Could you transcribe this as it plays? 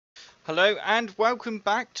Hello and welcome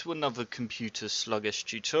back to another computer sluggish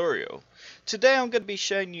tutorial. Today I'm going to be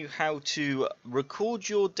showing you how to record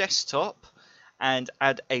your desktop and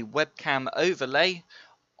add a webcam overlay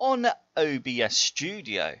on OBS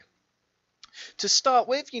Studio. To start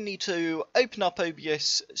with, you need to open up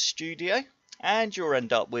OBS Studio and you'll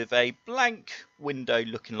end up with a blank window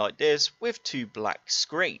looking like this with two black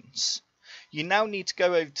screens. You now need to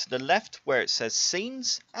go over to the left where it says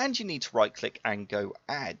Scenes and you need to right click and go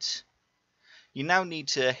Add. You now need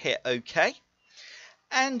to hit OK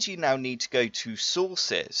and you now need to go to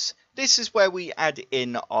Sources. This is where we add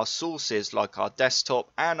in our sources like our desktop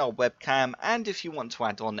and our webcam, and if you want to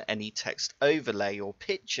add on any text overlay or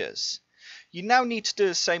pictures. You now need to do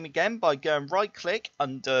the same again by going right click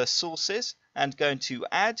under Sources and going to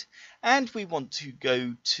Add, and we want to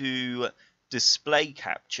go to Display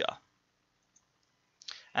Capture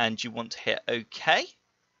and you want to hit OK.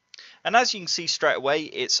 And as you can see straight away,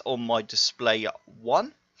 it's on my display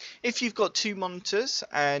 1. If you've got two monitors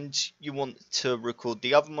and you want to record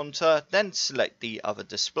the other monitor, then select the other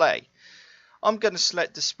display. I'm going to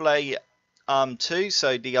select display 2,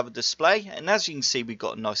 so the other display. And as you can see, we've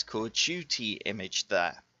got a nice Call of Duty image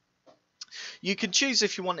there. You can choose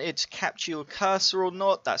if you want it to capture your cursor or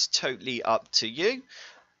not. That's totally up to you.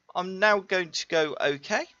 I'm now going to go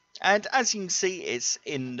OK. And as you can see, it's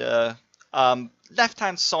in the left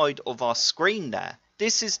hand side of our screen there.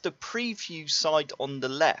 This is the preview side on the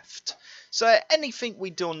left. So anything we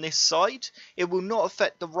do on this side, it will not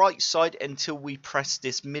affect the right side until we press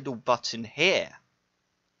this middle button here.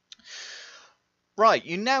 Right,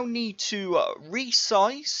 you now need to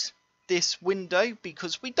resize this window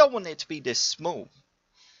because we don't want it to be this small.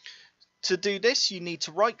 To do this, you need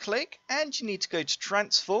to right click and you need to go to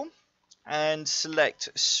Transform and select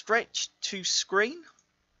Stretch to Screen.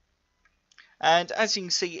 And as you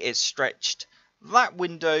can see, it's stretched that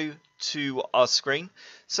window to our screen,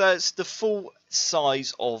 so it's the full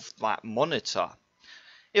size of that monitor.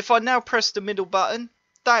 If I now press the middle button,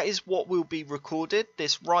 that is what will be recorded,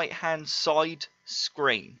 this right hand side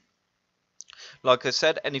screen. Like I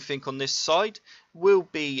said, anything on this side will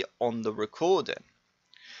be on the recording.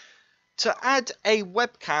 To add a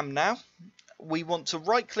webcam now, we want to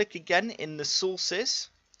right click again in the sources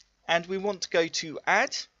and we want to go to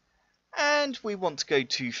Add. And we want to go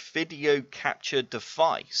to Video Capture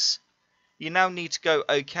Device. You now need to go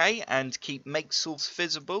OK and keep Make Source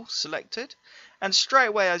Visible selected. And straight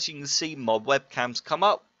away, as you can see, my webcam's come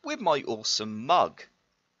up with my awesome mug.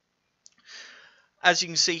 As you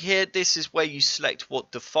can see here, this is where you select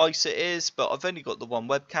what device it is, but I've only got the one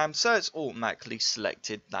webcam, so it's automatically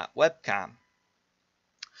selected that webcam.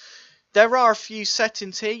 There are a few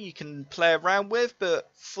settings here you can play around with,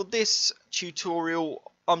 but for this tutorial,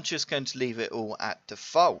 I'm just going to leave it all at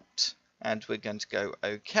default and we're going to go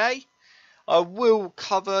OK. I will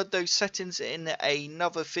cover those settings in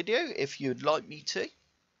another video if you'd like me to.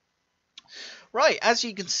 Right, as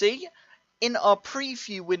you can see, in our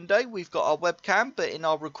preview window we've got our webcam, but in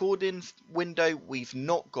our recording window we've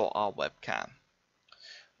not got our webcam.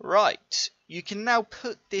 Right, you can now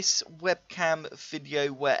put this webcam video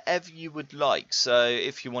wherever you would like. So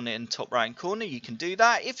if you want it in the top right hand corner, you can do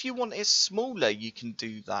that. If you want it smaller, you can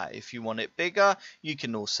do that. If you want it bigger, you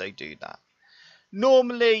can also do that.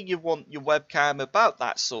 Normally, you want your webcam about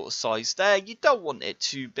that sort of size there. You don't want it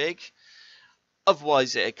too big,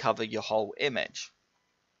 otherwise it'll cover your whole image.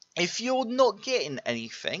 If you're not getting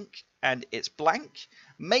anything and it's blank,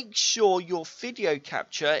 make sure your video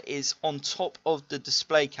capture is on top of the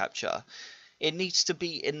display capture. It needs to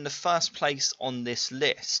be in the first place on this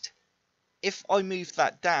list. If I move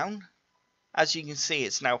that down, as you can see,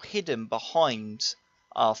 it's now hidden behind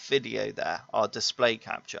our video there, our display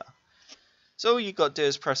capture. So all you've got to do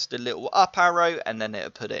is press the little up arrow and then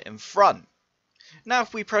it'll put it in front. Now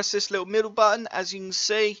if we press this little middle button, as you can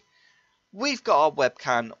see, we've got our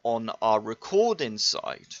webcam on our recording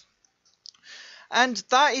side. And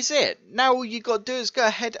that is it. Now all you got to do is go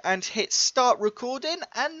ahead and hit start recording,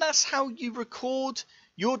 and that's how you record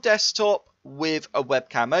your desktop with a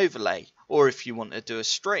webcam overlay, or if you want to do a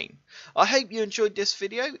stream. I hope you enjoyed this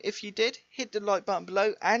video. If you did, hit the like button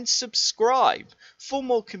below and subscribe for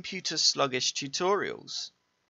more computer sluggish tutorials.